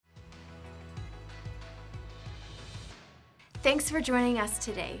Thanks for joining us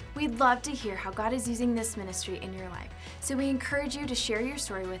today. We'd love to hear how God is using this ministry in your life, so we encourage you to share your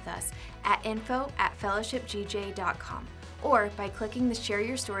story with us at info@fellowshipgj.com or by clicking the Share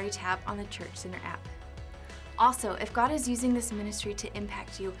Your Story tab on the Church Center app. Also, if God is using this ministry to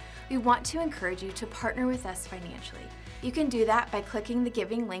impact you, we want to encourage you to partner with us financially. You can do that by clicking the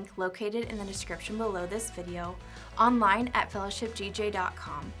giving link located in the description below this video, online at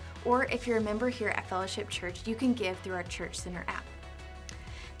fellowshipgj.com, or if you're a member here at Fellowship Church, you can give through our Church Center app.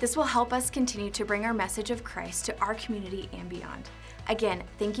 This will help us continue to bring our message of Christ to our community and beyond. Again,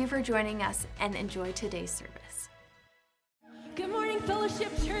 thank you for joining us and enjoy today's service. Good morning, Fellowship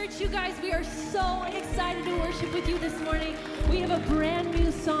Church. You guys, we are so excited to worship with you this morning. We have a brand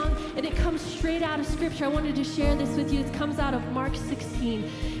new song, and it comes straight out of Scripture. I wanted to share this with you. It comes out of Mark 16.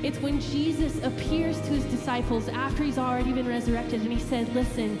 It's when Jesus appears to his disciples after he's already been resurrected, and he said,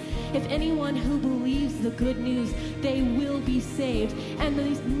 listen, if anyone who believes the good news, they will be saved. And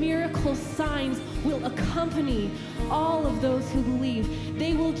these miracle signs will accompany all of those who believe.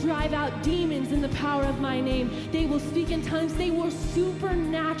 They will drive out demons in the power of my name. They will speak in tongues. They will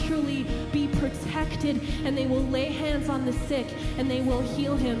supernaturally be protected, and they will lay hands on the sick, and they will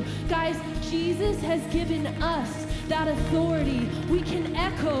heal him. Guys, Jesus has given us that authority. We can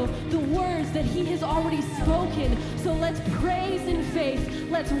echo the words that he has already spoken. So let's praise in faith.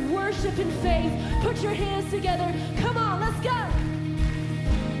 Let's worship in faith. Put your hands together. Come on, let's go.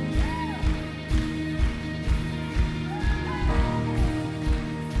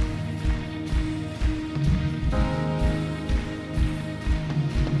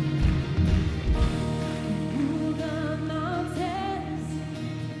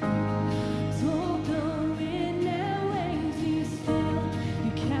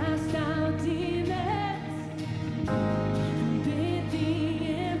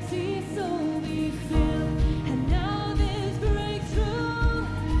 Breakthrough.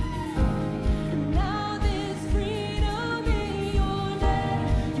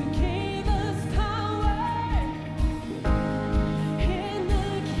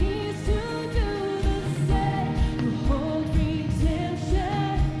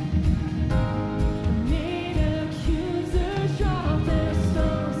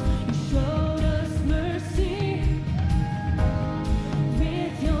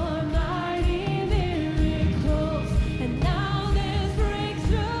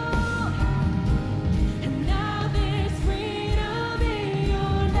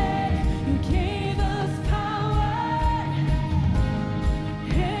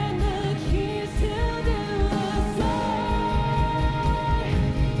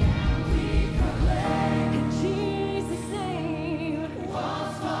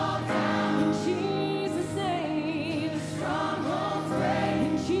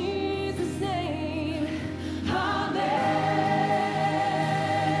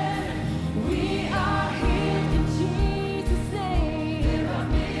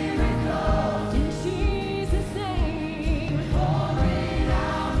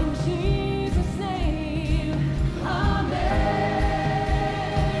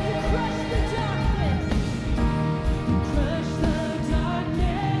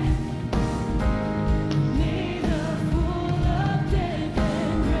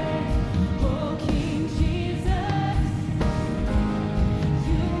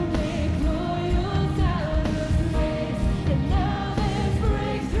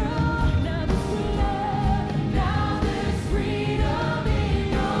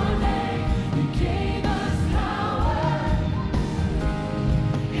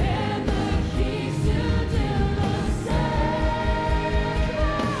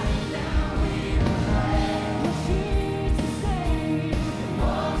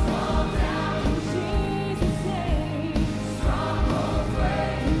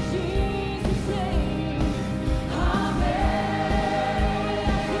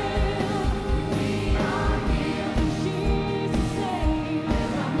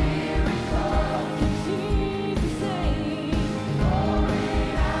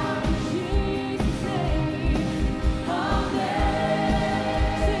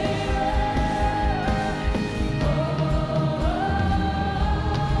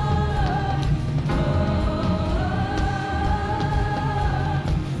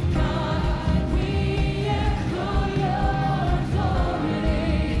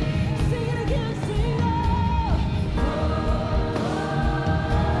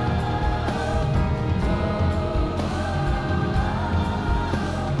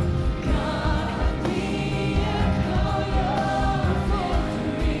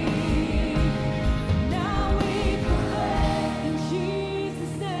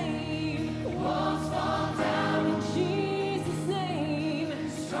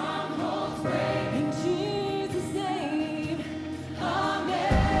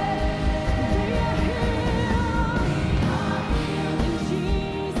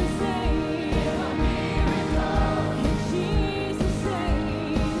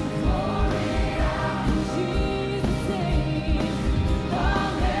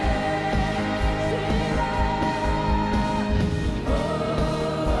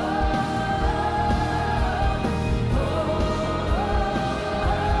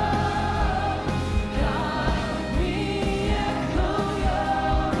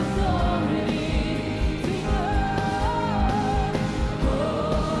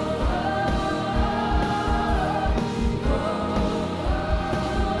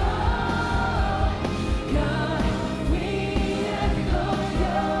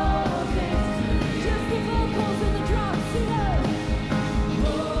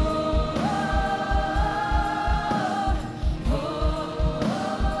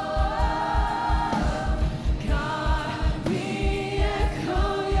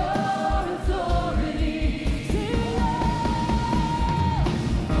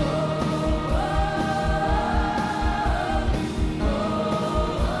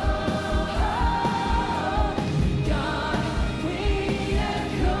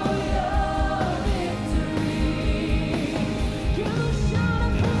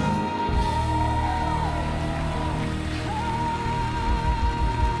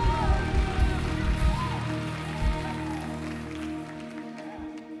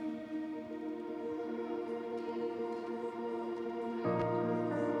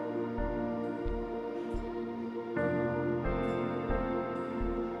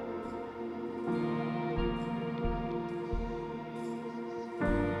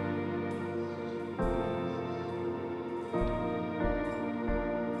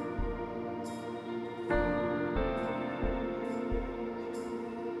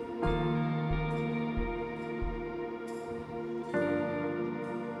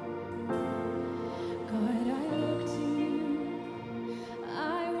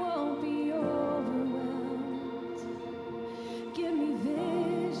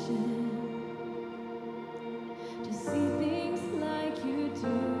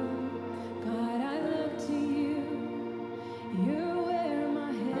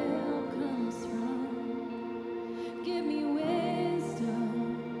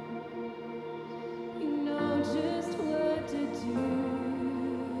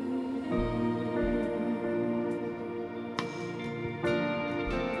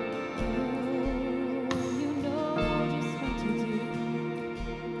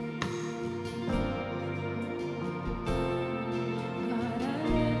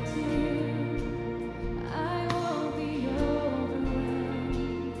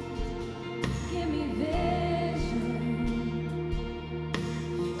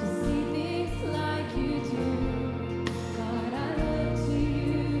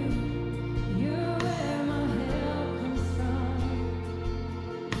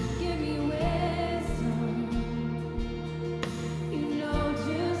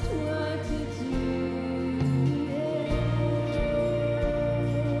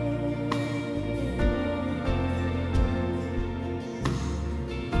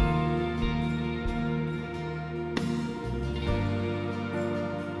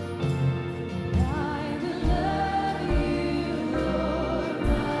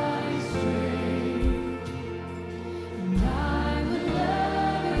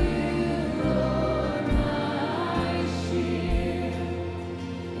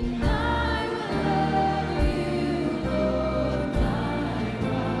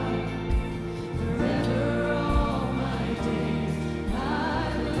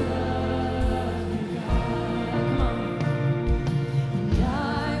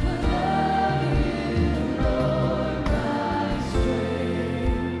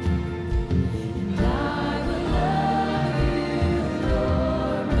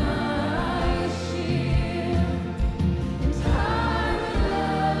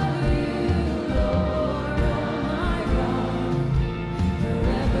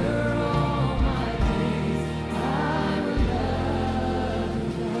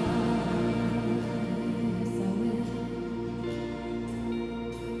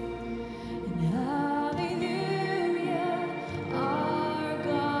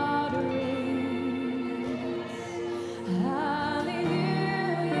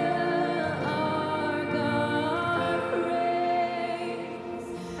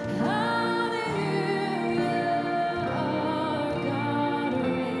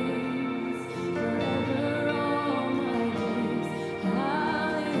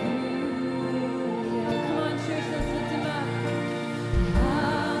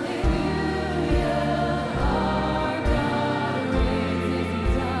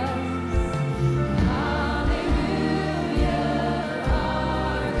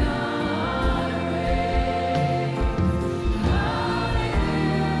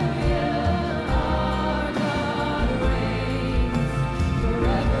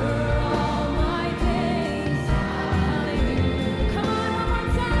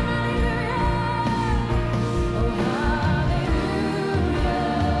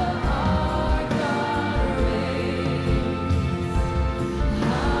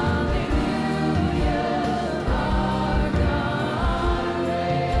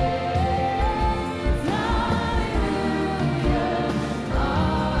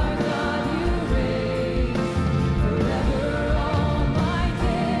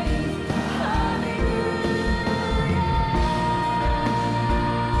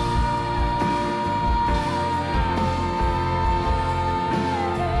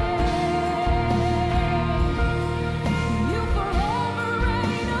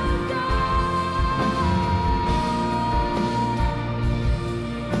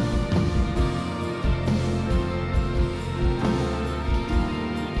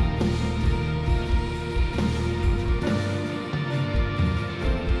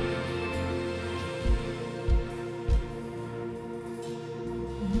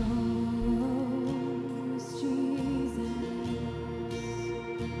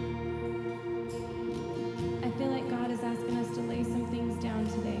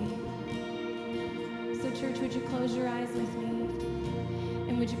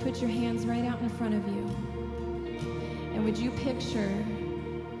 would you put your hands right out in front of you? And would you picture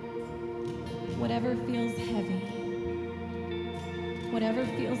whatever feels heavy, whatever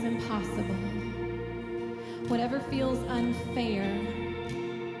feels impossible, whatever feels unfair,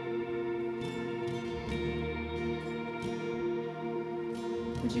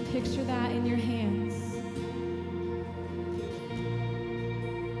 would you picture that in your hands?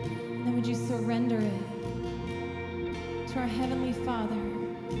 And then would you surrender it to our Heavenly Father?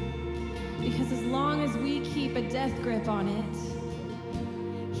 Because as long as we keep a death grip on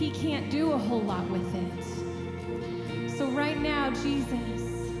it, He can't do a whole lot with it. So right now,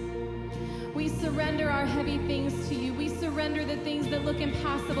 Jesus, we surrender our heavy things to you. We surrender the things that look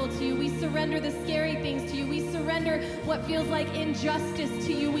impossible to you. We surrender the scary things to you. We surrender what feels like injustice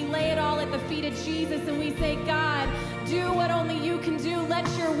to you. We lay it all at the feet of Jesus and we say, God, do what only you can do. Let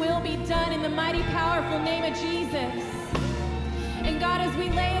your will be done in the mighty, powerful name of Jesus. And God, as we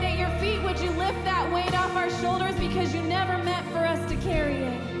lay it at your feet, would you lift that weight off our shoulders because you never meant for us to carry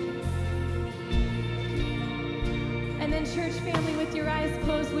it. And then church family, with your eyes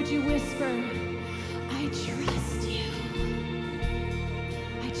closed, would you whisper, I trust you.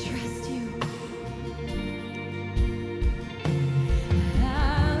 I trust you.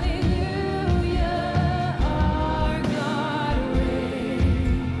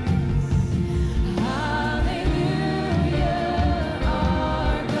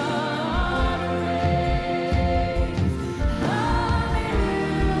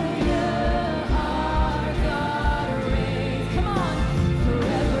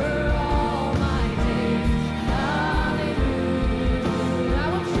 Forever all my days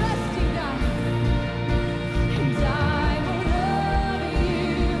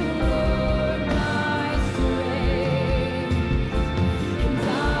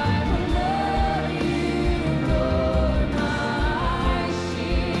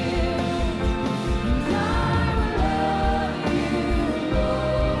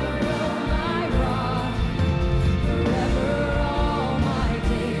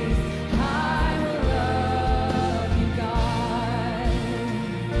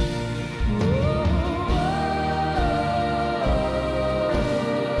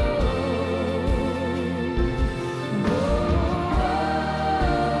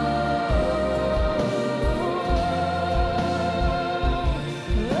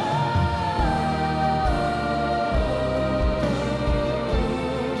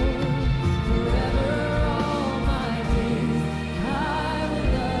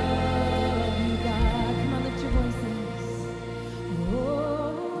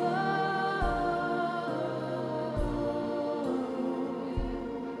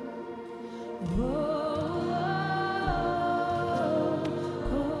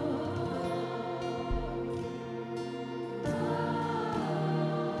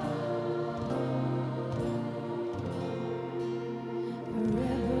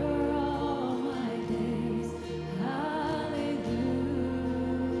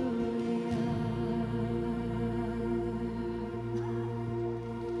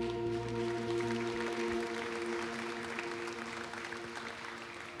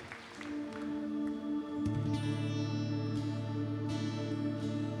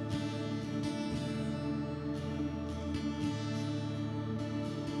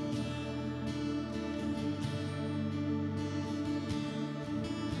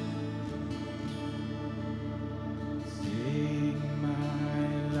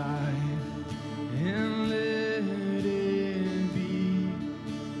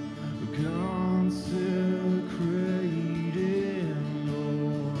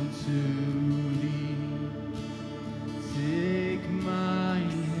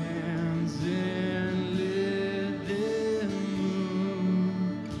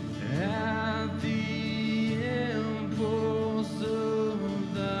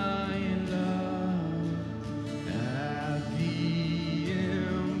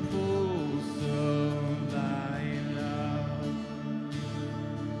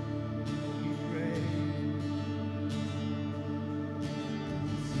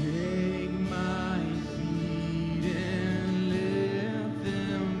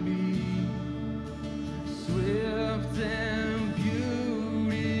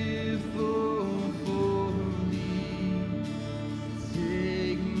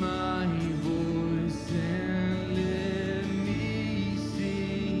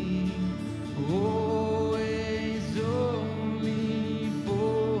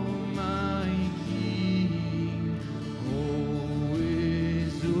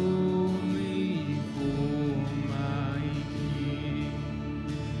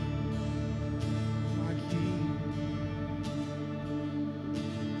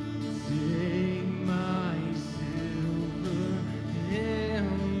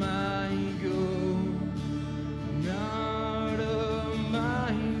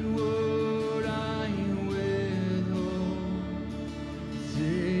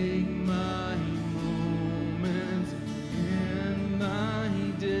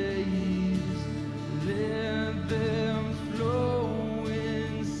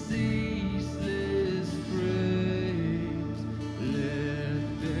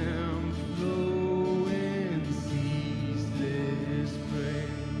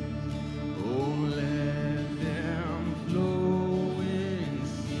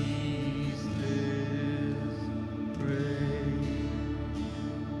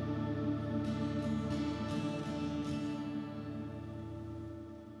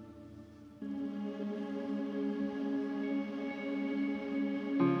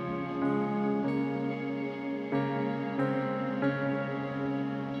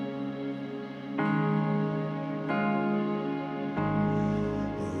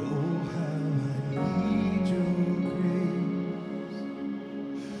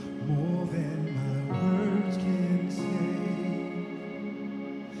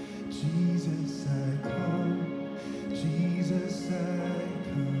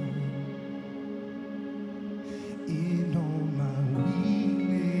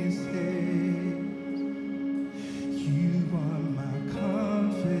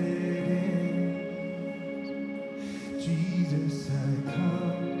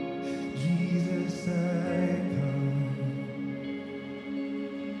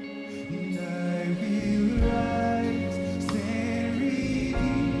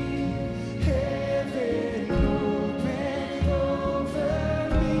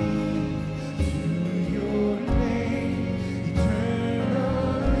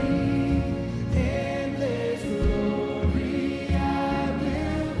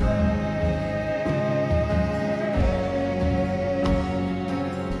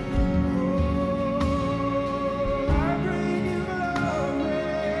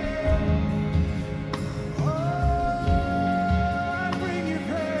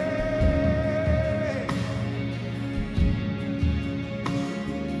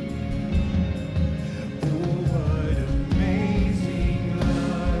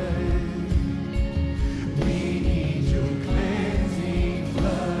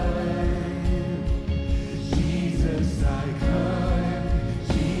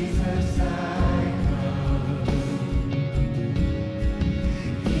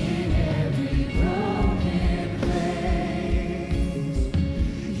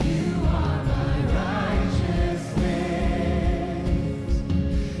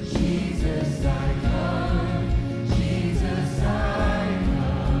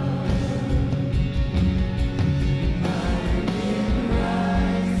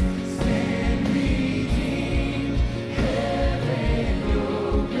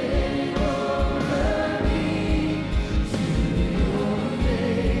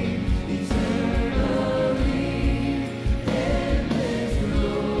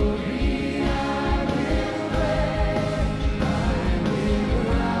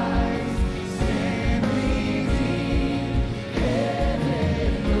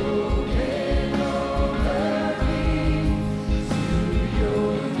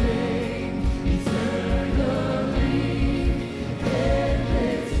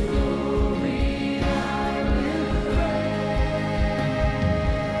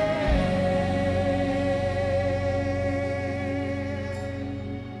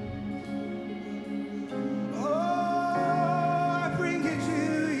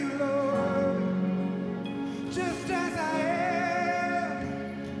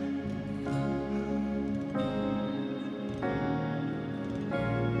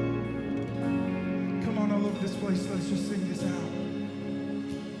this place. Let's just sing this out.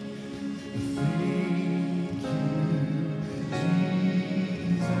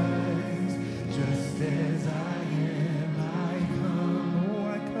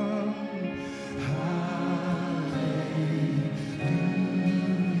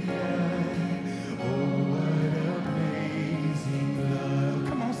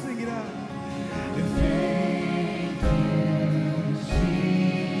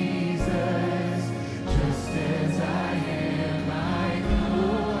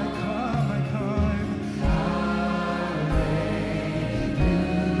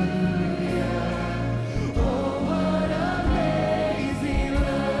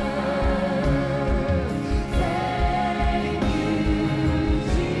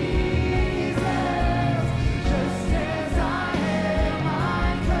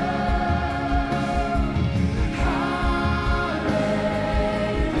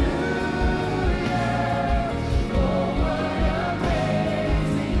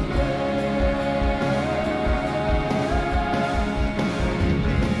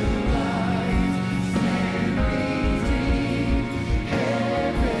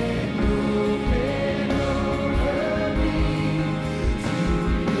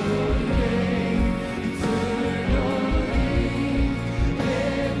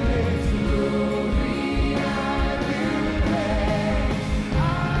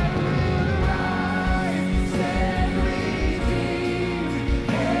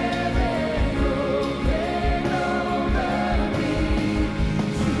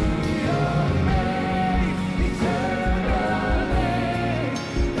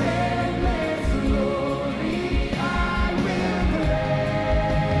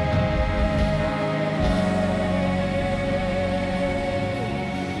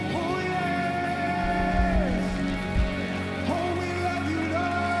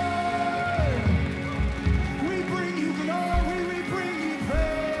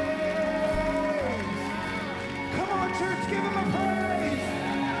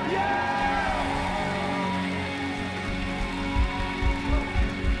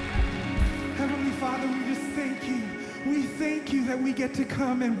 We get to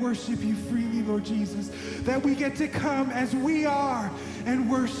come and worship you freely, Lord Jesus. That we get to come as we are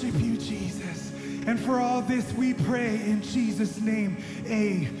and worship you, Jesus. And for all this we pray in Jesus' name,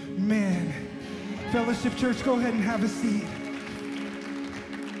 amen. Fellowship Church, go ahead and have a seat.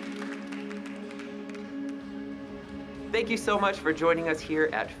 Thank you so much for joining us here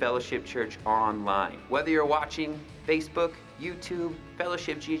at Fellowship Church Online. Whether you're watching Facebook, YouTube,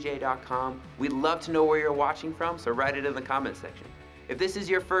 fellowshipgj.com, we'd love to know where you're watching from, so write it in the comment section. If this is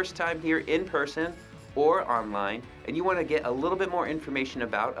your first time here in person or online, and you want to get a little bit more information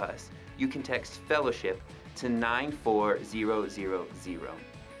about us, you can text Fellowship to 94000.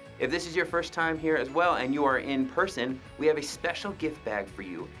 If this is your first time here as well and you are in person, we have a special gift bag for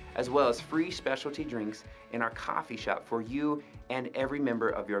you, as well as free specialty drinks in our coffee shop for you and every member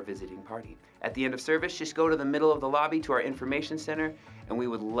of your visiting party. At the end of service, just go to the middle of the lobby to our information center, and we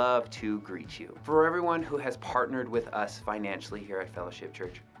would love to greet you. For everyone who has partnered with us financially here at Fellowship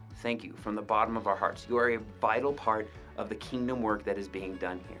Church, thank you from the bottom of our hearts. You are a vital part of the kingdom work that is being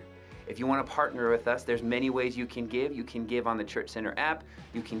done here. If you want to partner with us, there's many ways you can give. You can give on the Church Center app,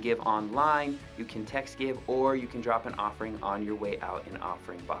 you can give online, you can text give, or you can drop an offering on your way out in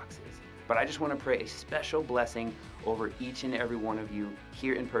offering boxes. But I just want to pray a special blessing over each and every one of you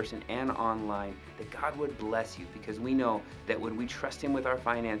here in person and online, that God would bless you, because we know that when we trust Him with our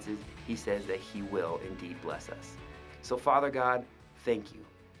finances, He says that He will indeed bless us. So Father God, thank you.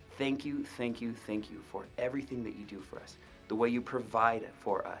 Thank you, thank you, thank you for everything that you do for us, the way you provide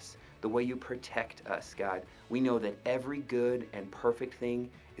for us, the way you protect us, God. We know that every good and perfect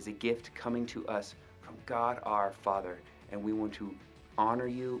thing is a gift coming to us from God our Father, and we want to honor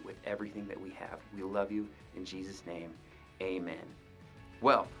you with everything that we have. We love you. In Jesus' name, amen.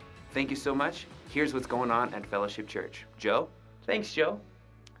 Well, thank you so much. Here's what's going on at Fellowship Church. Joe? Thanks, Joe.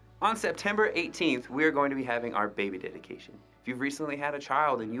 On September 18th, we are going to be having our baby dedication. If you've recently had a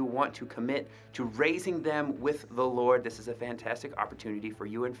child and you want to commit to raising them with the Lord, this is a fantastic opportunity for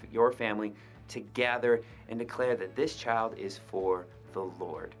you and your family to gather and declare that this child is for the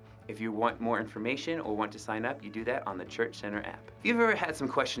Lord. If you want more information or want to sign up, you do that on the Church Center app. If you've ever had some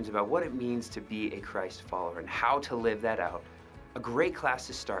questions about what it means to be a Christ follower and how to live that out, a great class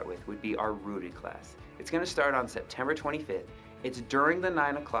to start with would be our Rooted class. It's going to start on September 25th. It's during the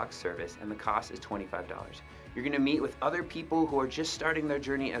 9 o'clock service, and the cost is $25. You're going to meet with other people who are just starting their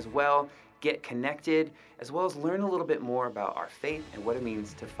journey as well, get connected, as well as learn a little bit more about our faith and what it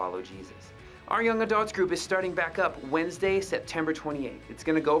means to follow Jesus. Our young adults group is starting back up Wednesday, September 28th. It's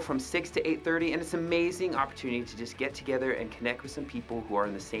going to go from 6 to 8:30, and it's an amazing opportunity to just get together and connect with some people who are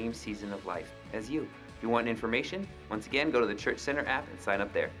in the same season of life as you. If you want information, once again, go to the Church Center app and sign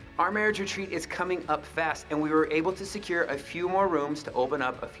up there. Our marriage retreat is coming up fast, and we were able to secure a few more rooms to open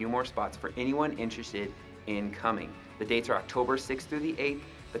up a few more spots for anyone interested in coming. The dates are October 6th through the 8th.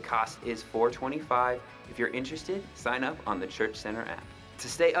 The cost is $425. If you're interested, sign up on the Church Center app. To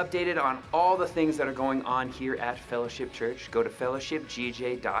stay updated on all the things that are going on here at Fellowship Church, go to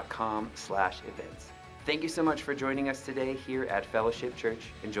fellowshipgj.com/events. Thank you so much for joining us today here at Fellowship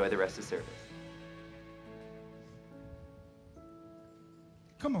Church. Enjoy the rest of the service.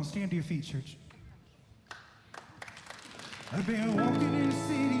 Come on, stand to your feet, church. I've been walking in a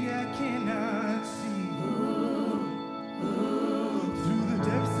city I cannot see. Through the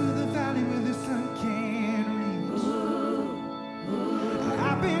depths of the valley where the sun can't reach.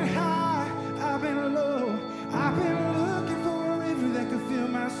 I've been high, I've been low. I've been looking for a river that could fill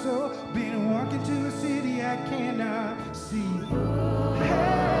my soul. Been walking to a city I cannot see.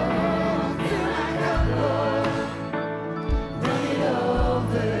 Hey, fill my cup, Lord. Run it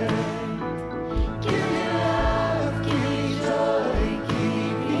over. Give me love, give me joy, give me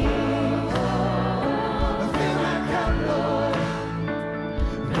peace. Fill my cup, Lord.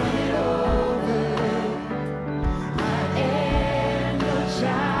 Run it over. I am your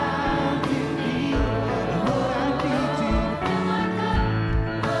child in need. Lord, I need you. Fill my cup.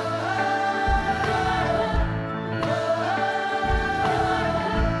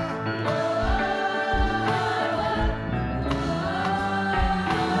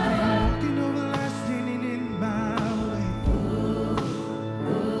 Walking over life, standing in my way.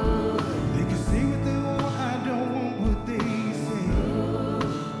 They can say what they want, I don't want what they say.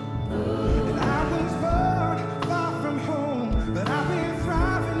 And I was born far from home, but I've been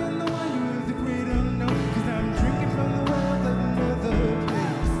thriving in the wonder of the great unknown. 'Cause I'm drinking from the well of another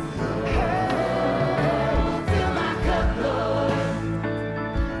place. Hey, fill my cup, Lord.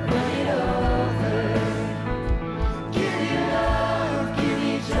 Run it over. Give me love, give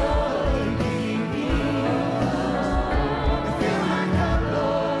me joy, give me peace. Fill my cup,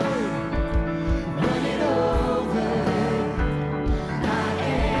 Lord. Run it over. I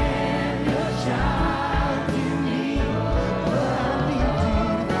am your child in need. Lord, I need you.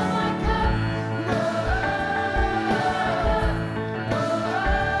 Fill my cup,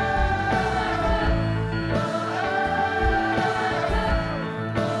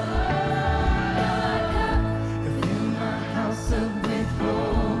 fill my house up with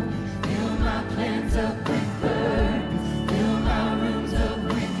hope. Fill my plans up with purpose. Fill my rooms up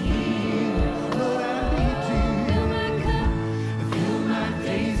with healing. Lord, I need you. Fill my cup. Fill my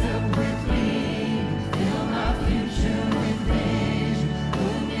days up with meaning. Fill my future with vision.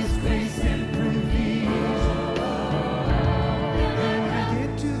 Goodness, grace, and provision. When I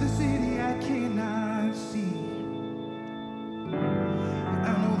get to the city I cannot see, I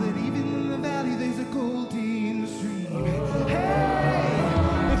know that even in the valley there's a golden stream.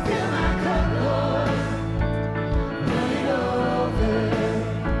 Hey, fill my cup, Lord. Run it over.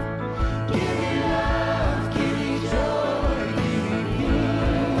 Give me love, give me joy, give me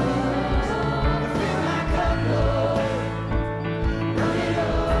peace. Fill my cup, Lord. Run it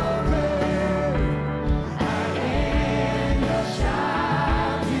over. I am your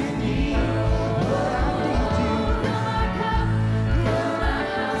child in need. Lord, I need you. Fill my cup. Fill my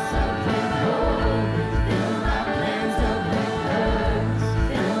house up with hope. Fill my plans up with purpose.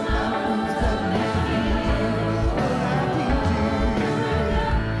 Fill my rooms up with healing. Lord, I need you.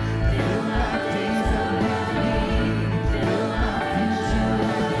 Fill my days up with meaning. Fill my future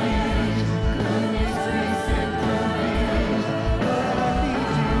with vision. Goodness, grace, and provision. Lord, I need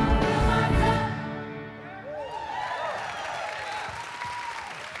you. Fill my cup.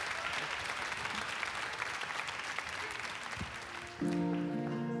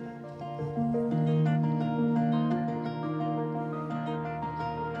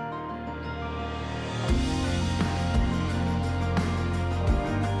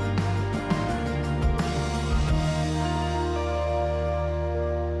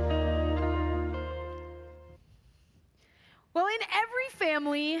 Well, in every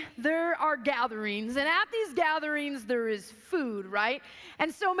family, there are gatherings, and at these gatherings, there is food, right?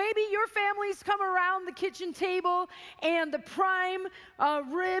 And so maybe your family's come around the kitchen table, and the prime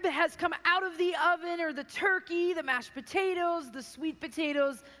rib has come out of the oven, or the turkey, the mashed potatoes, the sweet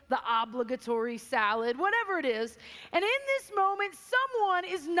potatoes, the obligatory salad, whatever it is. And in this moment, someone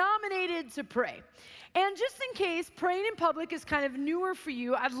is nominated to pray. And just in case praying in public is kind of newer for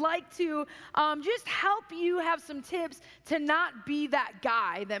you, I'd like to just help you have some tips to not be that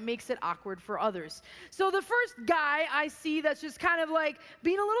guy that makes it awkward for others. So the first guy I see that's just kind of like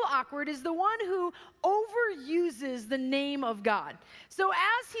being a little awkward is the one who overuses the name of God. So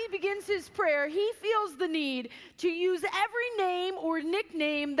as he begins his prayer, he feels the need to use every name or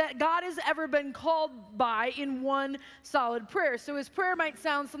nickname that God has ever been called by in one solid prayer. So his prayer might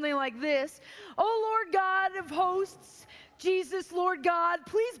sound something like this: "Oh Lord God of hosts, Jesus, Lord God,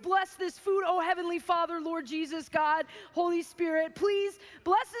 please bless this food. Oh Heavenly Father, Lord Jesus, God, Holy Spirit, please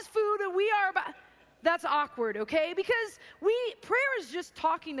bless this food that we are about." That's awkward, okay? Because prayer is just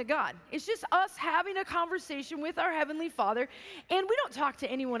talking to God. It's just us having a conversation with our Heavenly Father, and we don't talk to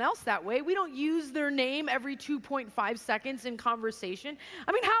anyone else that way. We don't use their name every 2.5 seconds in conversation.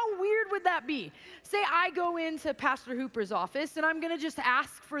 I mean, how weird would that be? Say I go into Pastor Hooper's office, and I'm going to just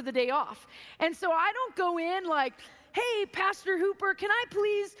ask for the day off. And so I don't go in like, "Hey, Pastor Hooper, can I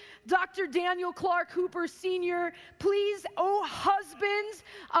please, Dr. Daniel Clark Hooper Sr., please, oh husband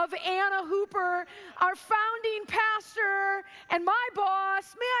of Anna Hooper, our founding pastor and my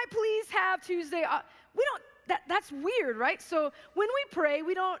boss, may I please have Tuesday off?" That's weird, right? So when we pray,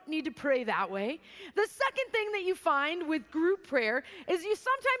 we don't need to pray that way. The second thing that you find with group prayer is you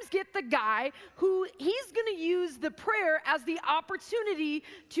sometimes get the guy who he's going to use the prayer as the opportunity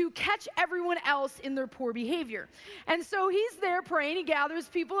to catch everyone else in their poor behavior. And so he's there praying, he gathers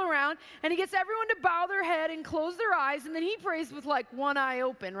people around, and he gets everyone to bow their head and close their eyes, and then he prays with like one eye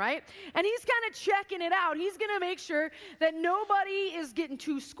open, right? And he's kind of checking it out. He's going to make sure that nobody is getting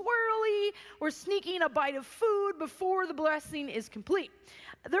too squirrely or sneaking a bite of food before the blessing is complete.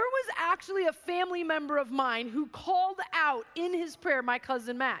 There was actually a family member of mine who called out in his prayer my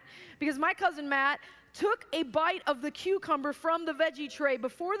cousin Matt, because my cousin Matt took a bite of the cucumber from the veggie tray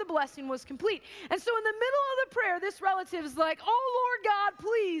before the blessing was complete. And so in the middle of the prayer, this relative is like, "Oh Lord God,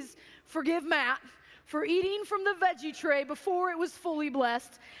 please forgive Matt for eating from the veggie tray before it was fully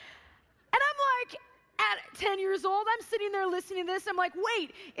blessed." And I'm like, at 10 years old, I'm sitting there listening to this. I'm like,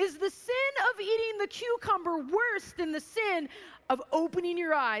 wait, is the sin of eating the cucumber worse than the sin of opening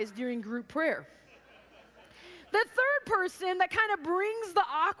your eyes during group prayer? The third person that kind of brings the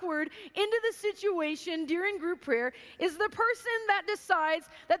awkward into the situation during group prayer is the person that decides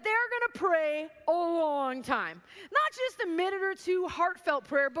that they're going to pray a long time. Not just a minute or two heartfelt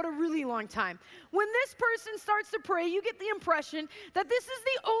prayer, but a really long time. When this person starts to pray, you get the impression that this is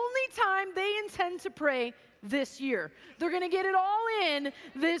the only time they intend to pray this year. They're going to get it all in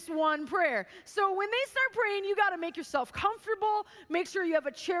this one prayer. So when they start praying, you got to make yourself comfortable. Make sure you have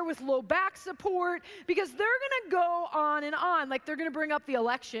a chair with low back support, because they're going to go on and on. Like, they're going to bring up the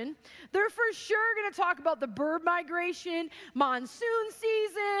election. They're for sure going to talk about the bird migration, monsoon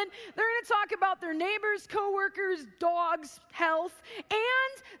season. They're going to talk about their neighbors, coworkers, dogs, health.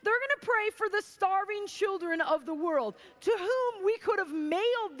 And they're going to pray for the starving children of the world, to whom we could have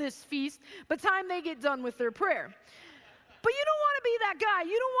mailed this feast by the time they get done with their prayer. But you don't want to be that guy.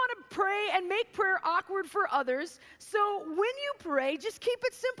 You don't want to pray and make prayer awkward for others. So when you pray, just keep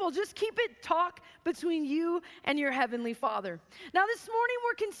it simple. Just keep it talk between you and your Heavenly Father. Now this morning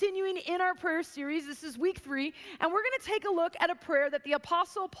we're continuing in our prayer series. This is week 3, and we're going to take a look at a prayer that the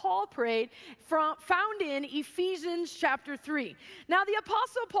Apostle Paul prayed found in Ephesians chapter 3. Now the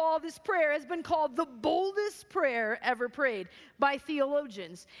Apostle Paul, this prayer has been called the boldest prayer ever prayed by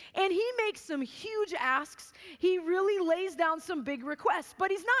theologians. And he makes some huge asks. He really lays down some big requests,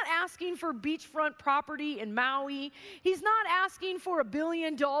 but he's not asking for beachfront property in Maui. He's not asking for $1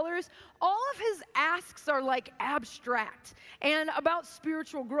 billion. All of his asks are like abstract and about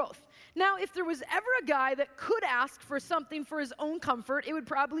spiritual growth. Now, if there was ever a guy that could ask for something for his own comfort, it would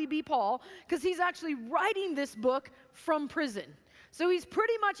probably be Paul, because he's actually writing this book from prison. So he's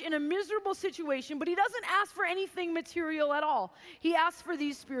pretty much in a miserable situation, but he doesn't ask for anything material at all. He asks for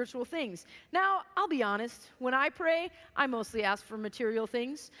these spiritual things. Now, I'll be honest, when I pray, I mostly ask for material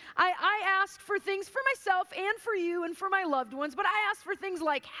things. I ask for things for myself and for you and for my loved ones, but I ask for things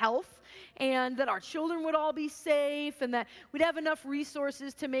like health, and that our children would all be safe, and that we'd have enough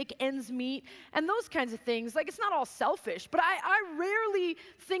resources to make ends meet, and those kinds of things. Like, it's not all selfish, but I rarely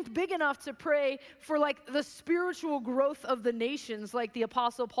think big enough to pray for like the spiritual growth of the nations decisions like the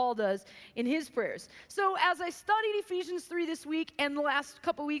Apostle Paul does in his prayers. So as I studied Ephesians 3 this week and the last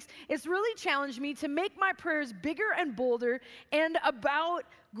couple weeks, it's really challenged me to make my prayers bigger and bolder and about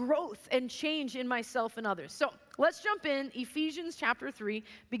growth and change in myself and others. So let's jump in. Ephesians chapter 3,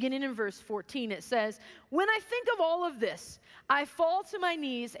 beginning in verse 14. It says, "When I think of all of this, I fall to my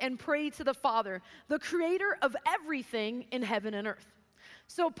knees and pray to the Father, the creator of everything in heaven and earth."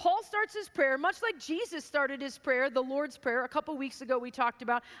 So Paul starts his prayer, much like Jesus started his prayer, the Lord's Prayer. A couple weeks ago we talked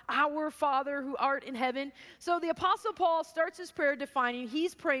about our Father who art in heaven. So the Apostle Paul starts his prayer defining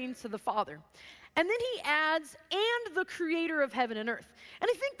he's praying to the Father. And then he adds, "and the creator of heaven and earth." And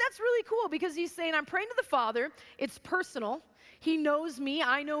I think that's really cool because he's saying, I'm praying to the Father. It's personal. He knows me.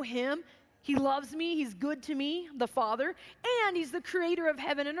 I know him. He loves me. He's good to me, the Father. And he's the creator of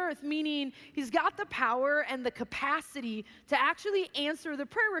heaven and earth, meaning he's got the power and the capacity to actually answer the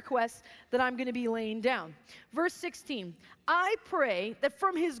prayer requests that I'm going to be laying down. Verse 16, "I pray that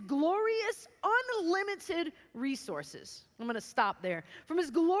from his glorious, unlimited resources." I'm going to stop there. From his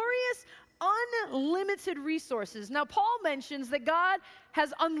glorious, unlimited resources. Now, Paul mentions that God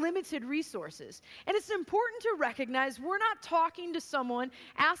has unlimited resources. And it's important to recognize we're not talking to someone,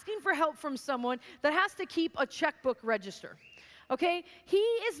 asking for help from someone that has to keep a checkbook register. Okay? He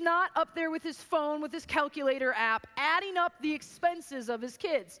is not up there with his phone, with his calculator app, adding up the expenses of his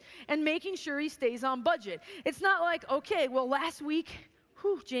kids and making sure he stays on budget. It's not like, okay, well, last week,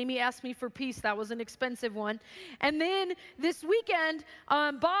 Jamie asked me for peace. That was an expensive one. And then this weekend,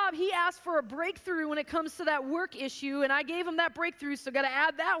 Bob, he asked for a breakthrough when it comes to that work issue, and I gave him that breakthrough, so got to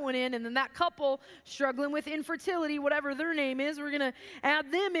add that one in. And then that couple struggling with infertility, whatever their name is, we're going to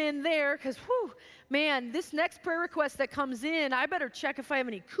add them in there because, man, this next prayer request that comes in, I better check if I have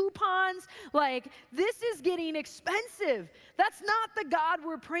any coupons. Like, this is getting expensive. That's not the God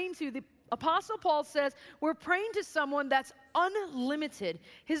we're praying to. The Apostle Paul says we're praying to someone that's unlimited.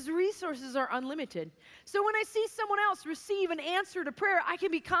 His resources are unlimited. So when I see someone else receive an answer to prayer, I can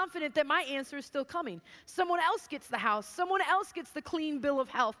be confident that my answer is still coming. Someone else gets the house. Someone else gets the clean bill of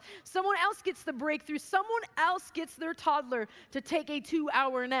health. Someone else gets the breakthrough. Someone else gets their toddler to take a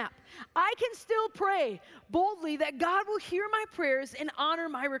 2-hour nap. I can still pray boldly that God will hear my prayers and honor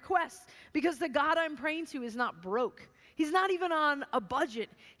my requests because the God I'm praying to is not broke. He's not even on a budget.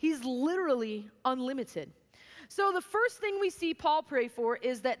 He's literally unlimited. So the first thing we see Paul pray for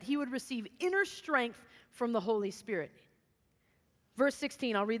is that he would receive inner strength from the Holy Spirit. Verse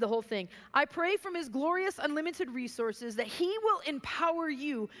 16, I'll read the whole thing. "I pray from his glorious unlimited resources that he will empower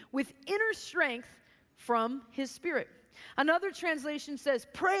you with inner strength from his Spirit." Another translation says,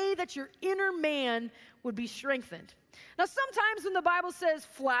 "Pray that your inner man would be strengthened." Now, sometimes when the Bible says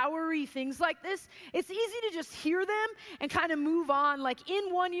flowery things like this, it's easy to just hear them and kind of move on, like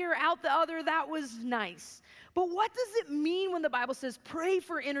in one ear, out the other. That was nice. But what does it mean when the Bible says pray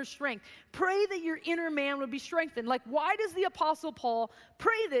for inner strength? Pray that your inner man would be strengthened. Like, why does the Apostle Paul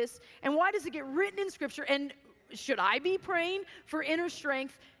pray this, and why does it get written in Scripture? And should I be praying for inner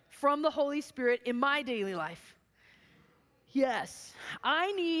strength from the Holy Spirit in my daily life? Yes,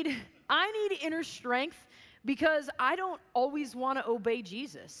 I need inner strength because I don't always want to obey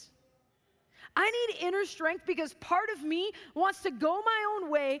Jesus. I need inner strength because part of me wants to go my own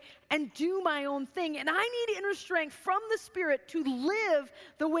way and do my own thing. And I need inner strength from the Spirit to live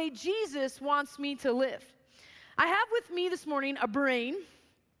the way Jesus wants me to live. I have with me this morning a brain.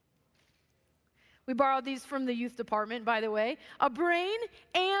 We borrowed these from the youth department, by the way. A brain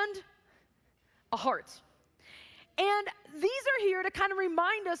and a heart. And these are here to kind of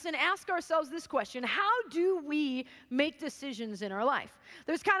remind us and ask ourselves this question: how do we make decisions in our life?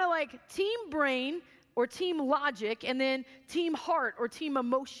 There's kind of like team brain or team logic, and then team heart or team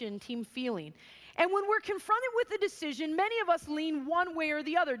emotion, team feeling. And when we're confronted with a decision, many of us lean one way or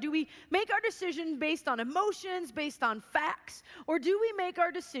the other. Do we make our decision based on emotions, based on facts, or do we make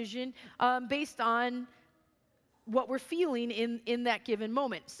our decision based on what we're feeling in that given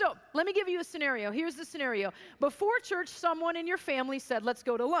moment? So let me give you a scenario. Here's the scenario. Before church, someone in your family said, let's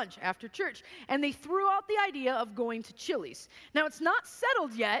go to lunch after church. And they threw out the idea of going to Chili's. Now, it's not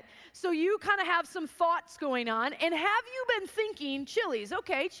settled yet, so you kind of have some thoughts going on. And have you been thinking, Chili's?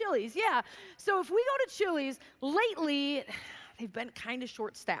 Okay, Chili's, yeah. So if we go to Chili's, lately, they've been kind of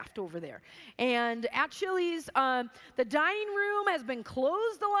short-staffed over there. And at Chili's, the dining room has been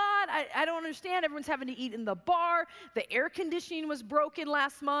closed a lot. I don't understand. Everyone's having to eat in the bar. The air conditioning was broken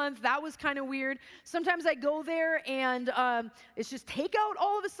last month. That was kind of weird. Sometimes I go there, and it's just takeout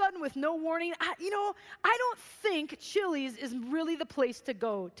all of a sudden with no warning. I don't think Chili's is really the place to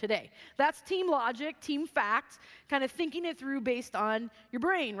go today. That's team logic, team facts, kind of thinking it through based on your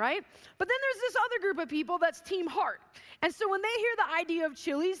brain, right? But then there's this other group of people that's team heart. And so when they hear the idea of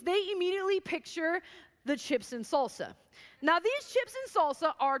Chili's, they immediately picture the chips and salsa. Now, these chips and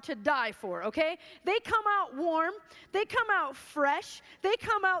salsa are to die for, okay? They come out warm, they come out fresh, they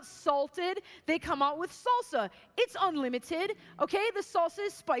come out salted, they come out with salsa. It's unlimited, okay? The salsa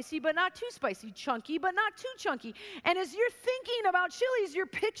is spicy, but not too spicy, chunky, but not too chunky. And as you're thinking about Chili's, you're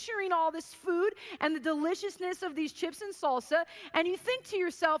picturing all this food and the deliciousness of these chips and salsa, and you think to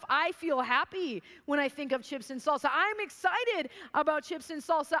yourself, I feel happy when I think of chips and salsa. I'm excited about chips and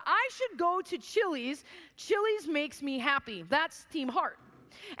salsa. I should go to Chili's. Chili's makes me happy. That's Team Heart.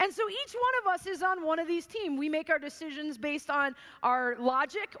 And so each one of us is on one of these teams. We make our decisions based on our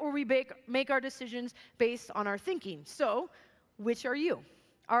logic, or we make our decisions based on our thinking. So, which are you?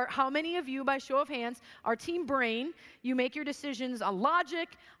 How many of you, by show of hands, are Team Brain? You make your decisions on logic,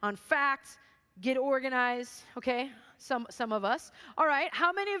 on facts, get organized, okay? Some of us. All right,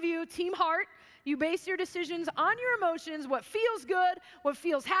 how many of you, Team Heart? You base your decisions on your emotions, what feels good, what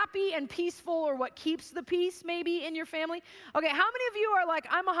feels happy and peaceful, or what keeps the peace maybe in your family. Okay, how many of you are like,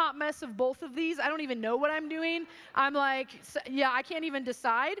 I'm a hot mess of both of these. I don't even know what I'm doing. I'm like, yeah, I can't even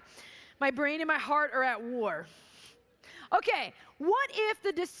decide. My brain and my heart are at war. Okay, what if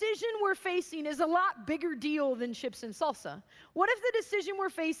the decision we're facing is a lot bigger deal than chips and salsa? What if the decision we're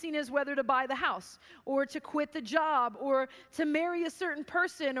facing is whether to buy the house, or to quit the job, or to marry a certain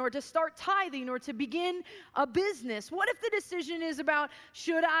person, or to start tithing, or to begin a business? What if the decision is about,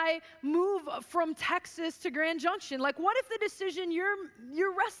 should I move from Texas to Grand Junction? Like, what if the decision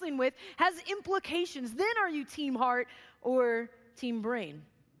you're wrestling with has implications? Then are you Team Heart or Team Brain?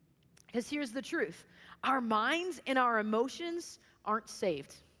 Because here's the truth. Our minds and our emotions aren't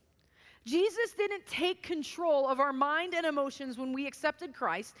saved. Jesus didn't take control of our mind and emotions when we accepted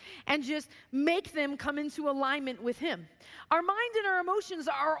Christ and just make them come into alignment with Him. Our mind and our emotions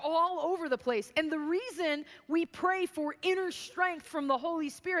are all over the place. And the reason we pray for inner strength from the Holy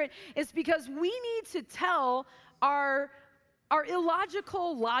Spirit is because we need to tell our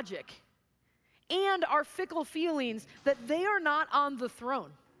illogical logic and our fickle feelings that they are not on the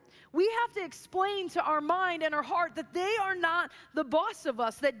throne. We have to explain to our mind and our heart that they are not the boss of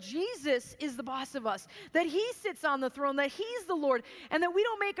us, that Jesus is the boss of us, that He sits on the throne, that He's the Lord, and that we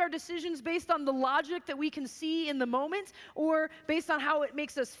don't make our decisions based on the logic that we can see in the moment or based on how it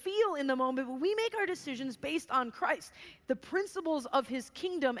makes us feel in the moment, but we make our decisions based on Christ, the principles of His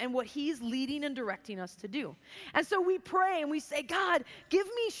kingdom and what He's leading and directing us to do. And so we pray and we say, God, give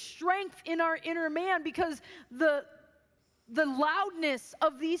me strength in our inner man, because the loudness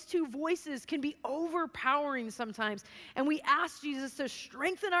of these two voices can be overpowering sometimes. And we ask Jesus to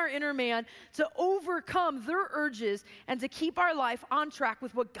strengthen our inner man, to overcome their urges, and to keep our life on track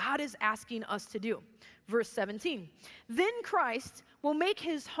with what God is asking us to do. Verse 17, then Christ will make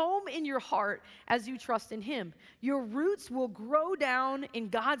His home in your heart as you trust in Him. Your roots will grow down in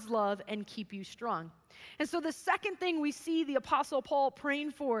God's love and keep you strong. And so the second thing we see the Apostle Paul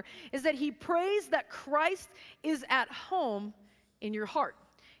praying for is that he prays that Christ is at home in your heart.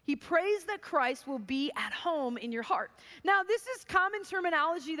 He prays that Christ will be at home in your heart. Now, this is common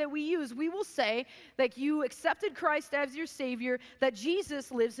terminology that we use. We will say that you accepted Christ as your Savior, that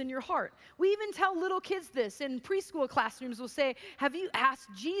Jesus lives in your heart. We even tell little kids this in preschool classrooms. We'll say, have you asked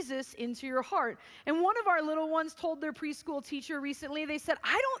Jesus into your heart? And one of our little ones told their preschool teacher recently, they said,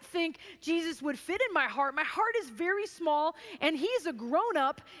 I don't think Jesus would fit in my heart. My heart is very small, and He's a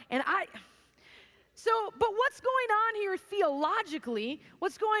grown-up, and but what's going on here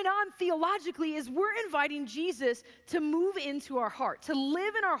theologically, is we're inviting Jesus to move into our heart, to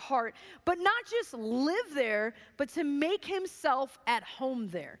live in our heart, but not just live there, but to make Himself at home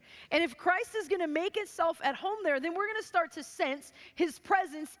there. And if Christ is going to make Himself at home there, then we're going to start to sense His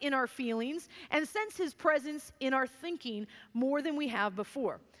presence in our feelings and sense His presence in our thinking more than we have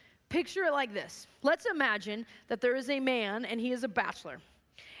before. Picture it like this. Let's imagine that there is a man and he is a bachelor.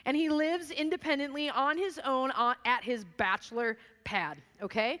 And he lives independently on his own at his bachelor pad,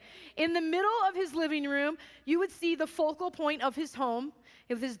 okay? In the middle of his living room, you would see the focal point of his home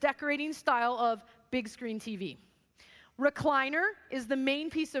with his decorating style of big screen TV. Recliner is the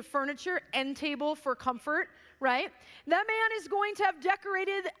main piece of furniture, end table for comfort, right? That man is going to have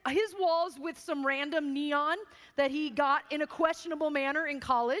decorated his walls with some random neon that he got in a questionable manner in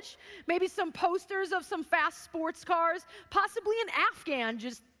college. Maybe some posters of some fast sports cars, possibly an Afghan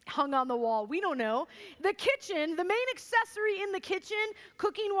just hung on the wall. We don't know. The kitchen, the main accessory in the kitchen,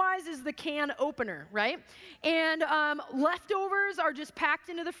 cooking-wise, is the can opener, right? And leftovers are just packed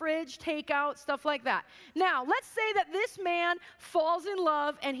into the fridge, takeout, stuff like that. Now, let's say that this man falls in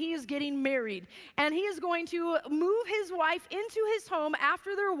love and he is getting married, and he is going to move his wife into his home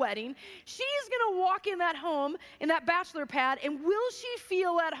after their wedding. She is going to walk in that home, in that bachelor pad, and will she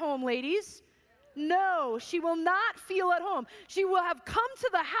feel at home, ladies? No, she will not feel at home. She will have come to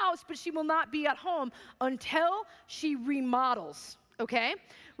the house, but she will not be at home until she remodels, okay?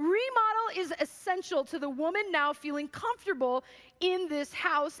 Remodel is essential to the woman now feeling comfortable in this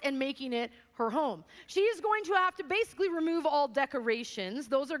house and making it her home. She is going to have to basically remove all decorations.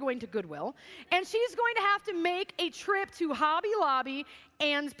 Those are going to Goodwill. And she's going to have to make a trip to Hobby Lobby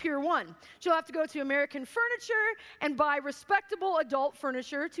and Pier 1. She'll have to go to American Furniture and buy respectable adult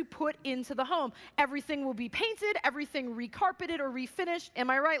furniture to put into the home. Everything will be painted, everything recarpeted or refinished.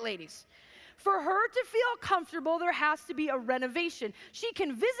 Am I right, ladies? For her to feel comfortable, there has to be a renovation. She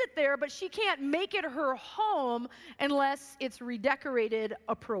can visit there, but she can't make it her home unless it's redecorated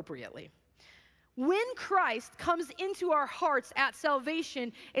appropriately. When Christ comes into our hearts at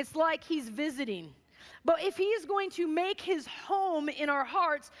salvation, it's like he's visiting. But if he is going to make his home in our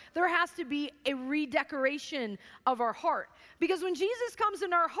hearts, there has to be a redecoration of our heart. Because when Jesus comes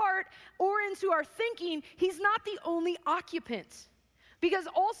in our heart or into our thinking, he's not the only occupant. Because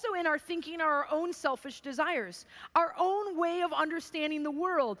also in our thinking are our own selfish desires, our own way of understanding the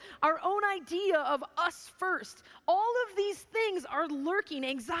world, our own idea of us first. All of these things are lurking: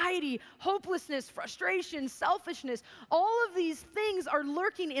 anxiety, hopelessness, frustration, selfishness. All of these things are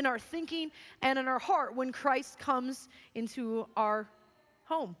lurking in our thinking and in our heart when Christ comes into our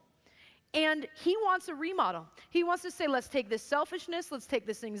home. And he wants a remodel. He wants to say, let's take this selfishness, let's take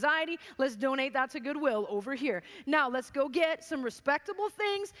this anxiety, let's donate that to Goodwill over here. Now, let's go get some respectable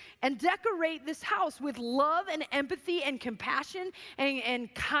things and decorate this house with love and empathy and compassion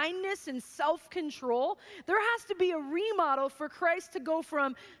and kindness and self-control. There has to be a remodel for Christ to go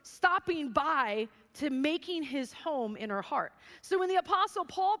from stopping by to making his home in our heart. So when the Apostle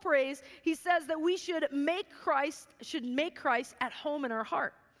Paul prays, he says that we should make Christ at home in our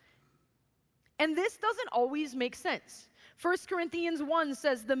heart. And this doesn't always make sense. 1 Corinthians 1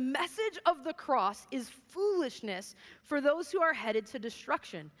 says, the message of the cross is foolishness for those who are headed to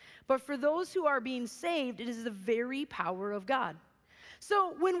destruction. But for those who are being saved, it is the very power of God.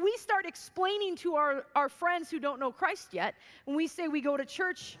 So when we start explaining to our friends who don't know Christ yet, when we say we go to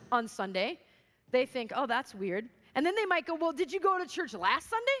church on Sunday, they think, oh, that's weird. And then they might go, well, did you go to church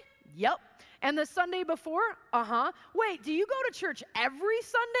last Sunday? Yep. And the Sunday before? Wait, do you go to church every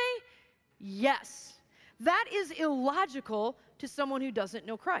Sunday? Yes. That is illogical to someone who doesn't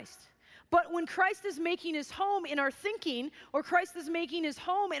know Christ. But when Christ is making his home in our thinking, or Christ is making his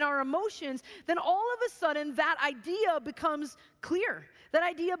home in our emotions, then all of a sudden that idea becomes clear. That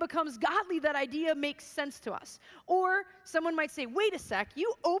idea becomes godly. That idea makes sense to us. Or someone might say, wait a sec,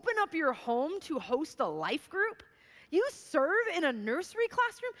 you open up your home to host a life group? You serve in a nursery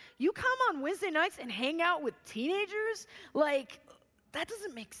classroom? You come on Wednesday nights and hang out with teenagers? Like, that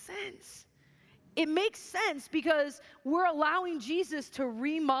doesn't make sense. It makes sense because we're allowing Jesus to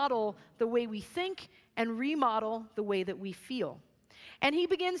remodel the way we think and remodel the way that we feel. And he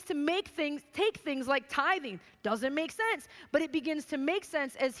begins to take things like tithing. Doesn't make sense, but it begins to make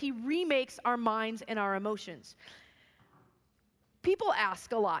sense as he remakes our minds and our emotions. People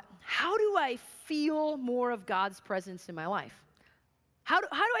ask a lot, how do I feel more of God's presence in my life? How do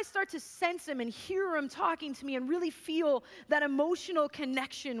I start to sense him and hear him talking to me and really feel that emotional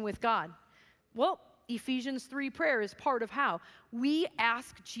connection with God? Well, Ephesians 3 prayer is part of how we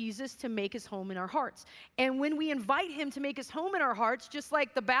ask Jesus to make his home in our hearts. And when we invite him to make his home in our hearts, just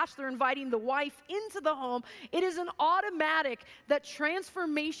like the bachelor inviting the wife into the home, it is an automatic that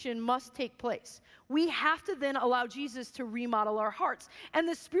transformation must take place. We have to then allow Jesus to remodel our hearts. And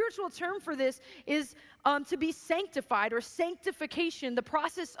the spiritual term for this is to be sanctified, or sanctification, the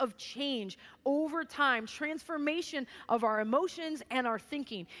process of change over time, transformation of our emotions and our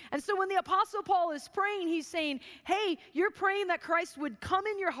thinking. And so when the Apostle Paul is praying, he's saying, hey, you're praying that Christ would come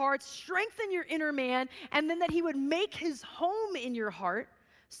in your heart, strengthen your inner man, and then that he would make his home in your heart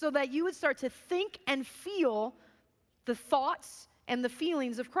so that you would start to think and feel the thoughts and the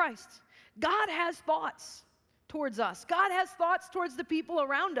feelings of Christ. God has thoughts towards us. God has thoughts towards the people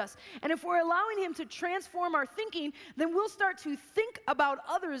around us. And if we're allowing him to transform our thinking, then we'll start to think about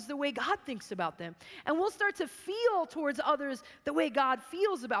others the way God thinks about them. And we'll start to feel towards others the way God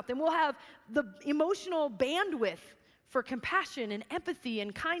feels about them. We'll have the emotional bandwidth for compassion and empathy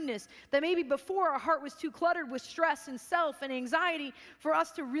and kindness, that maybe before our heart was too cluttered with stress and self and anxiety for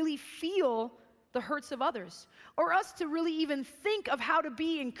us to really feel the hurts of others, or us to really even think of how to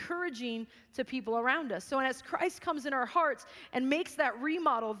be encouraging to people around us. So as Christ comes in our hearts and makes that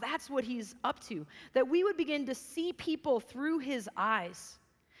remodel, that's what he's up to, that we would begin to see people through his eyes,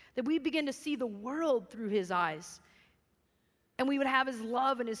 that we begin to see the world through his eyes, and we would have his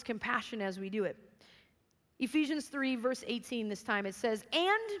love and his compassion as we do it. Ephesians 3, verse 18, this time it says,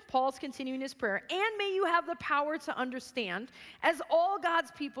 and, Paul's continuing his prayer, and may you have the power to understand, as all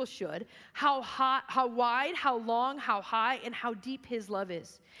God's people should, how wide, how long, how high, and how deep his love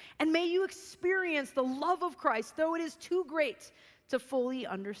is. And may you experience the love of Christ, though it is too great to fully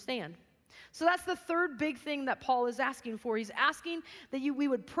understand. So that's the third big thing that Paul is asking for. He's asking that we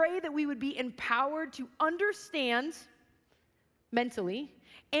would pray that we would be empowered to understand mentally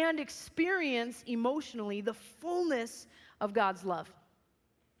and experience emotionally the fullness of God's love.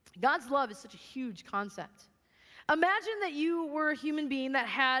 God's love is such a huge concept. Imagine that you were a human being that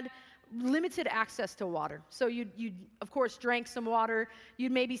had limited access to water. So you'd of course drank some water,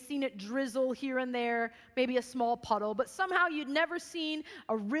 you'd maybe seen it drizzle here and there, maybe a small puddle, but somehow you'd never seen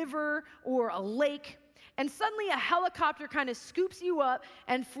a river or a lake. And suddenly a helicopter kind of scoops you up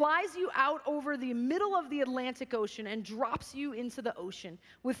and flies you out over the middle of the Atlantic Ocean and drops you into the ocean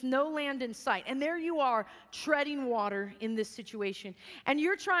with no land in sight. And there you are, treading water in this situation. And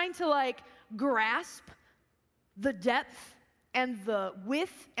you're trying to grasp the depth and the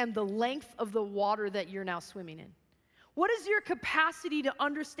width and the length of the water that you're now swimming in. What is your capacity to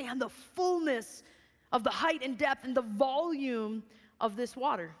understand the fullness of the height and depth and the volume of this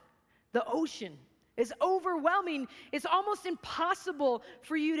water? The ocean is overwhelming. It's almost impossible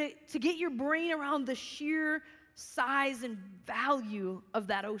for you to get your brain around the sheer size and value of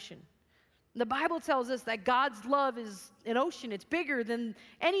that ocean. The Bible tells us that God's love is an ocean. It's bigger than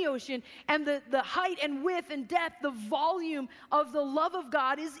any ocean. And the height and width and depth, the volume of the love of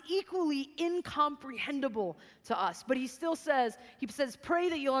God is equally incomprehensible to us. But he says, pray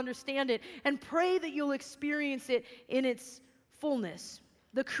that you'll understand it and pray that you'll experience it in its fullness.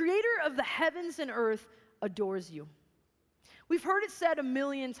 The creator of the heavens and earth adores you. We've heard it said a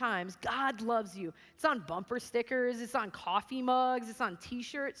million times, God loves you. It's on bumper stickers, it's on coffee mugs, it's on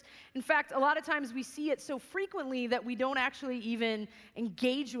t-shirts. In fact, a lot of times we see it so frequently that we don't actually even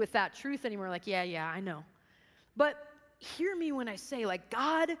engage with that truth anymore. Like, yeah, I know. But hear me when I say,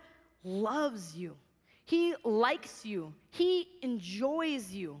 God loves you. He likes you. He enjoys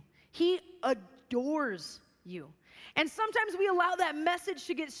you. He adores you. And sometimes we allow that message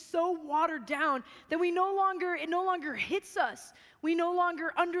to get so watered down that it no longer hits us. We no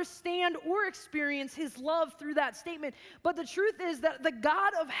longer understand or experience his love through that statement. But the truth is that the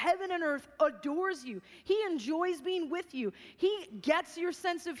God of heaven and earth adores you. He enjoys being with you. He gets your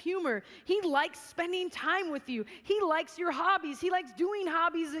sense of humor. He likes spending time with you. He likes your hobbies. He likes doing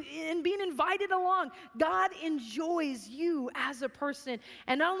hobbies and being invited along. God enjoys you as a person.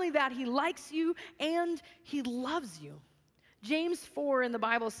 And not only that, he likes you and he loves you. James 4 in the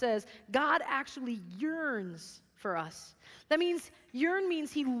Bible says, God actually yearns for us. That means, yearn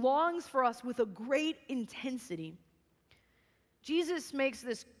means he longs for us with a great intensity. Jesus makes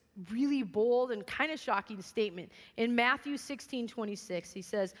this really bold and kind of shocking statement. In Matthew 16:26, he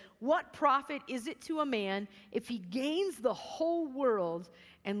says, what profit is it to a man if he gains the whole world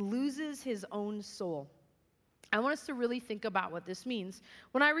and loses his own soul? I want us to really think about what this means.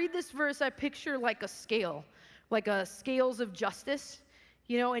 When I read this verse, I picture like a scale, like a scales of justice.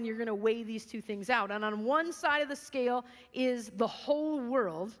 And you're going to weigh these two things out. And on one side of the scale is the whole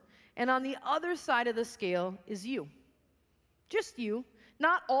world, and on the other side of the scale is you. Just you.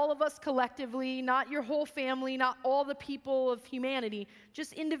 Not all of us collectively, not your whole family, not all the people of humanity,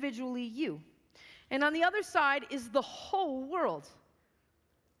 just individually you. And on the other side is the whole world.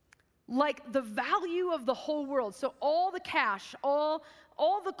 Like the value of the whole world. So all the cash, all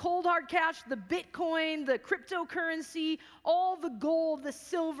the cold hard cash, the Bitcoin, the cryptocurrency, all the gold, the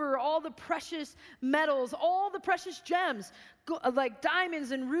silver, all the precious metals, all the precious gems, like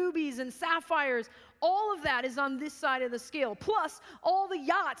diamonds and rubies and sapphires, all of that is on this side of the scale. Plus all the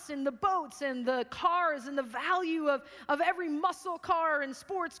yachts and the boats and the cars and the value of every muscle car and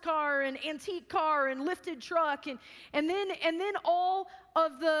sports car and antique car and lifted truck and then all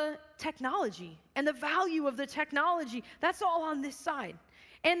of the technology and the value of the technology. That's all on this side.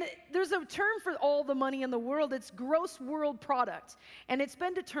 And there's a term for all the money in the world. It's gross world product. And it's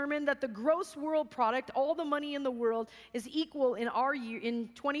been determined that the gross world product, all the money in the world, is equal in our year, in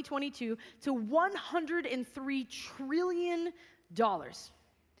 2022, to $103 trillion.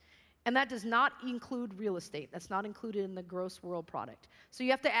 And that does not include real estate. That's not included in the gross world product. So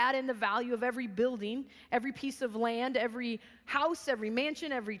you have to add in the value of every building, every piece of land, every house, every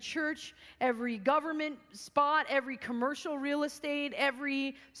mansion, every church, every government spot, every commercial real estate,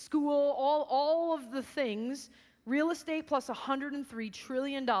 every school, all of the things. Real estate plus $103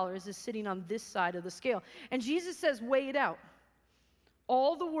 trillion is sitting on this side of the scale. And Jesus says, weigh it out.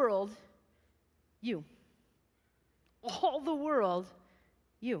 All the world, you. All the world,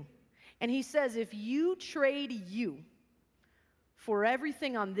 you. And he says, if you trade you for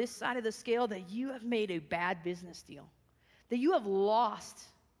everything on this side of the scale, that you have made a bad business deal, that you have lost.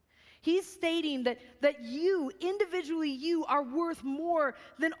 He's stating that you, individually you, are worth more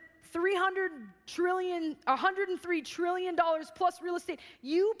than $103 trillion plus real estate.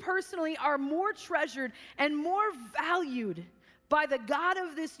 You personally are more treasured and more valued by the God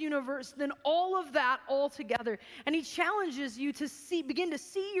of this universe than all of that altogether. And he challenges you to begin to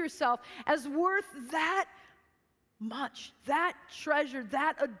see yourself as worth that much, that treasured,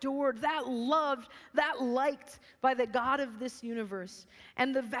 that adored, that loved, that liked by the God of this universe.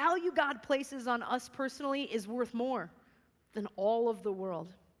 And the value God places on us personally is worth more than all of the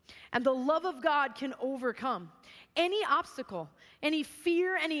world. And the love of God can overcome any obstacle, any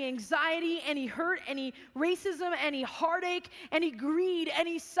fear, any anxiety, any hurt, any racism, any heartache, any greed,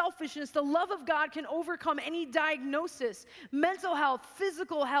 any selfishness. The love of God can overcome any diagnosis, mental health,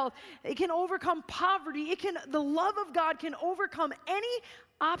 physical health. It can overcome poverty. The love of God can overcome any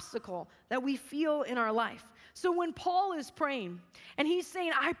obstacle that we feel in our life. So when Paul is praying and he's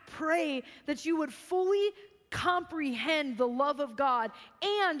saying, I pray that you would fully comprehend the love of God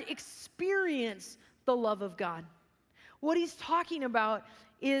and experience the love of God. What he's talking about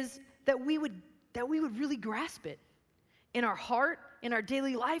is that we would really grasp it. In our heart, in our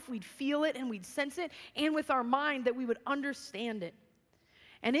daily life, we'd feel it and we'd sense it, and with our mind that we would understand it.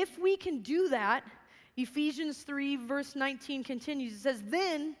 And if we can do that, Ephesians 3 verse 19 continues. It says,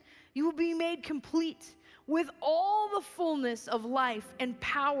 then you will be made complete with all the fullness of life and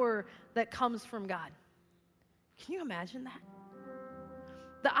power that comes from God. Can you imagine that?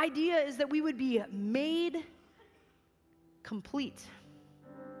 The idea is that we would be made complete.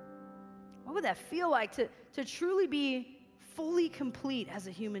 What would that feel like to truly be fully complete as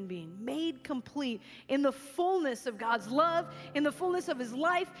a human being? Made complete in the fullness of God's love, in the fullness of his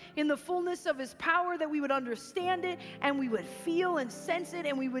life, in the fullness of his power, that we would understand it and we would feel and sense it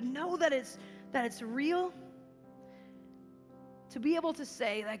and we would know that it's real. To be able to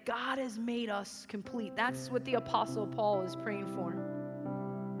say that God has made us complete. That's what the Apostle Paul is praying for.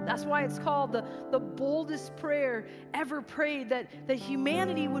 That's why it's called the boldest prayer ever prayed, that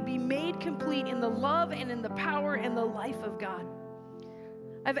humanity would be made complete in the love and in the power and the life of God.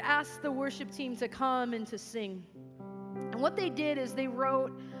 I've asked the worship team to come and to sing. And what they did is they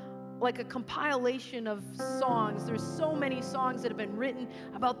wrote like a compilation of songs. There's so many songs that have been written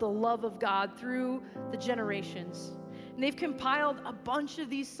about the love of God through the generations. And they've compiled a bunch of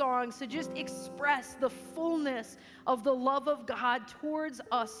these songs to just express the fullness of the love of God towards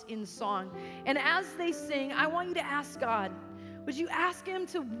us in song. And as they sing, I want you to ask God, would you ask him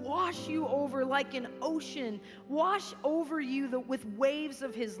to wash you over like an ocean, wash over you with waves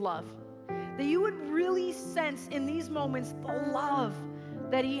of his love? That you would really sense in these moments the love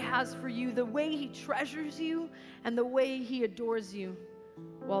that he has for you, the way he treasures you and the way he adores you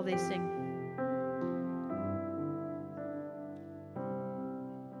while they sing.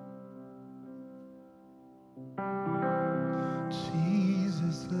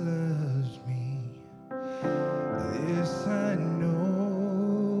 Jesus loves me, this I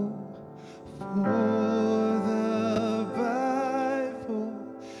know, for the Bible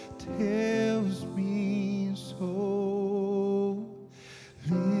tells me so.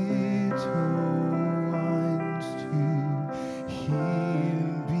 Little ones to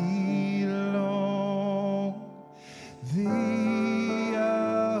him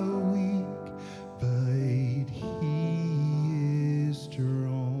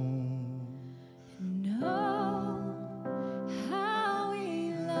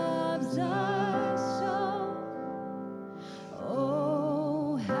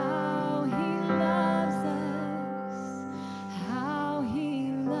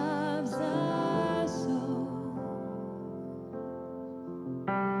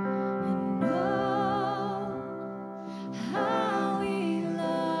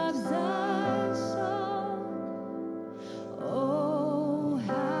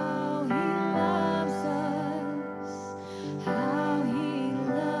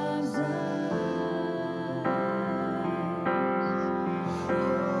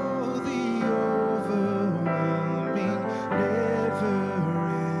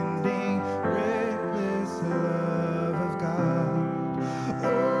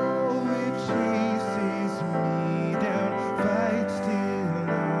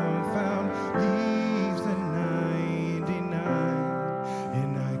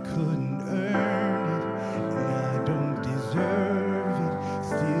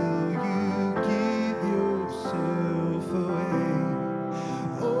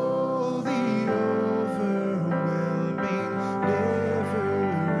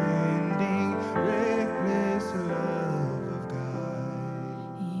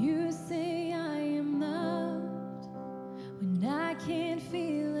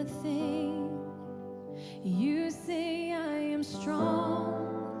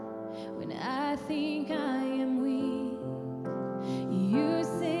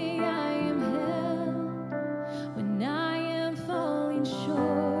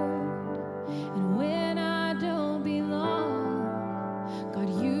God,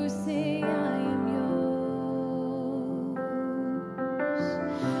 you say I am yours.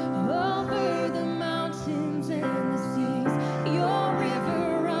 Over the mountains and the seas, your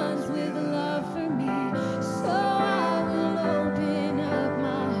river runs with love for me. So I will open up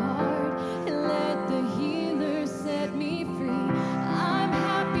my heart and let the healer set me free. I'm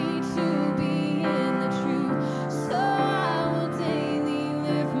happy to be in the truth. So I will daily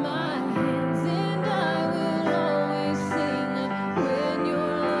lift my hands and I will always sing when your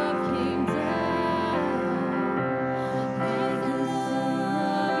love came down. Because the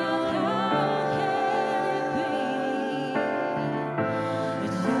love you can't be,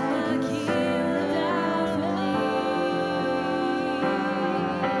 but you came down for me.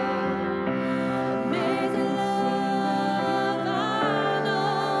 Amazing love, I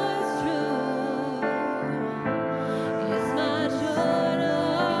know it's true. It's my joy to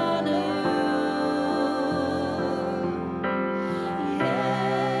honor you.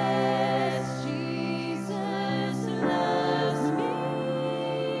 Yes, Jesus loves me.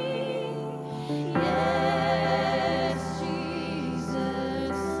 Yes,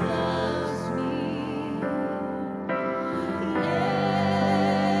 Jesus loves me.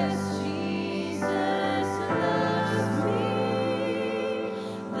 Yes, Jesus loves me.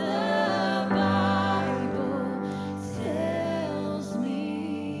 The Bible tells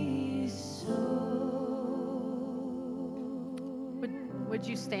me so. Would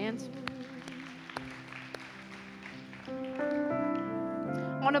you stand?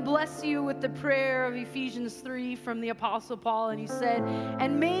 I want to bless you with the prayer of Ephesians 3 from the Apostle Paul, and he said,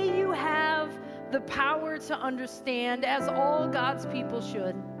 and may you have the power to understand, as all God's people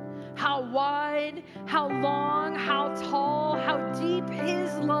should, how wide, how long, how tall, how deep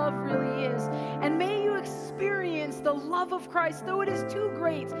his love really is. And may you experience the love of Christ, though it is too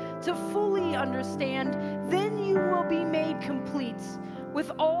great to fully understand, then you will be made complete with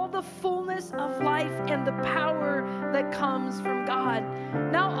all the fullness of life and the power that comes from God.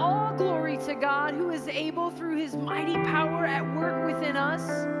 Now all glory to God, who is able through his mighty power at work within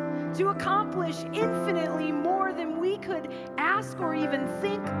us to accomplish infinitely more than we could ask or even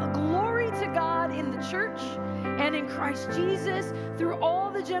think. Glory to God in the church and in Christ Jesus through all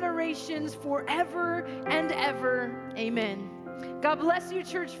the generations forever and ever. Amen. God bless you,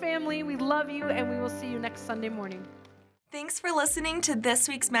 church family. We love you, and we will see you next Sunday morning. Thanks for listening to this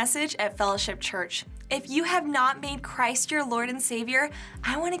week's message at Fellowship Church. If you have not made Christ your Lord and Savior,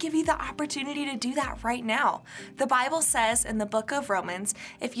 I want to give you the opportunity to do that right now. The Bible says in the book of Romans,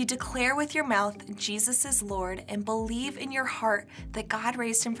 if you declare with your mouth Jesus is Lord and believe in your heart that God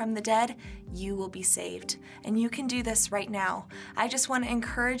raised him from the dead, you will be saved. And you can do this right now. I just want to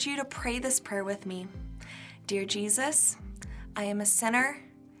encourage you to pray this prayer with me. Dear Jesus, I am a sinner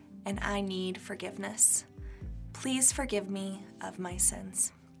and I need forgiveness. Please forgive me of my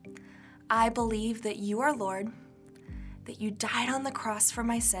sins. I believe that you are Lord, that you died on the cross for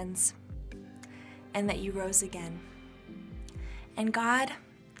my sins, and that you rose again. And God,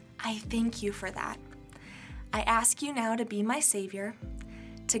 I thank you for that. I ask you now to be my Savior,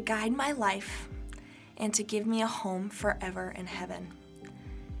 to guide my life, and to give me a home forever in heaven.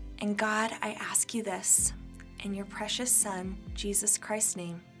 And God, I ask you this in your precious Son, Jesus Christ's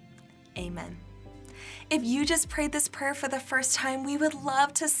name. Amen. If you just prayed this prayer for the first time, we would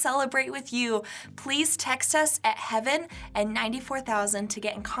love to celebrate with you. Please text us at heaven at 94,000 to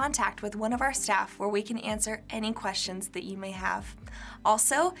get in contact with one of our staff where we can answer any questions that you may have.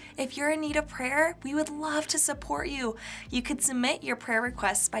 Also, if you're in need of prayer, we would love to support you. You could submit your prayer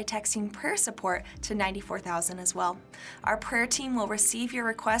requests by texting prayer support to 94,000 as well. Our prayer team will receive your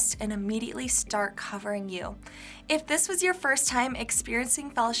request and immediately start covering you. If this was your first time experiencing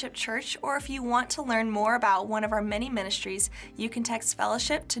Fellowship Church, or if you want to learn more about one of our many ministries, you can text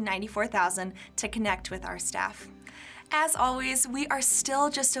Fellowship to 94,000 to connect with our staff. As always, we are still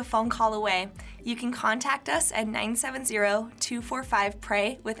just a phone call away. You can contact us at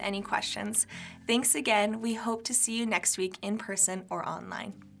 970-245-PRAY with any questions. Thanks again. We hope to see you next week in person or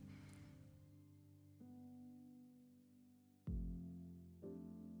online.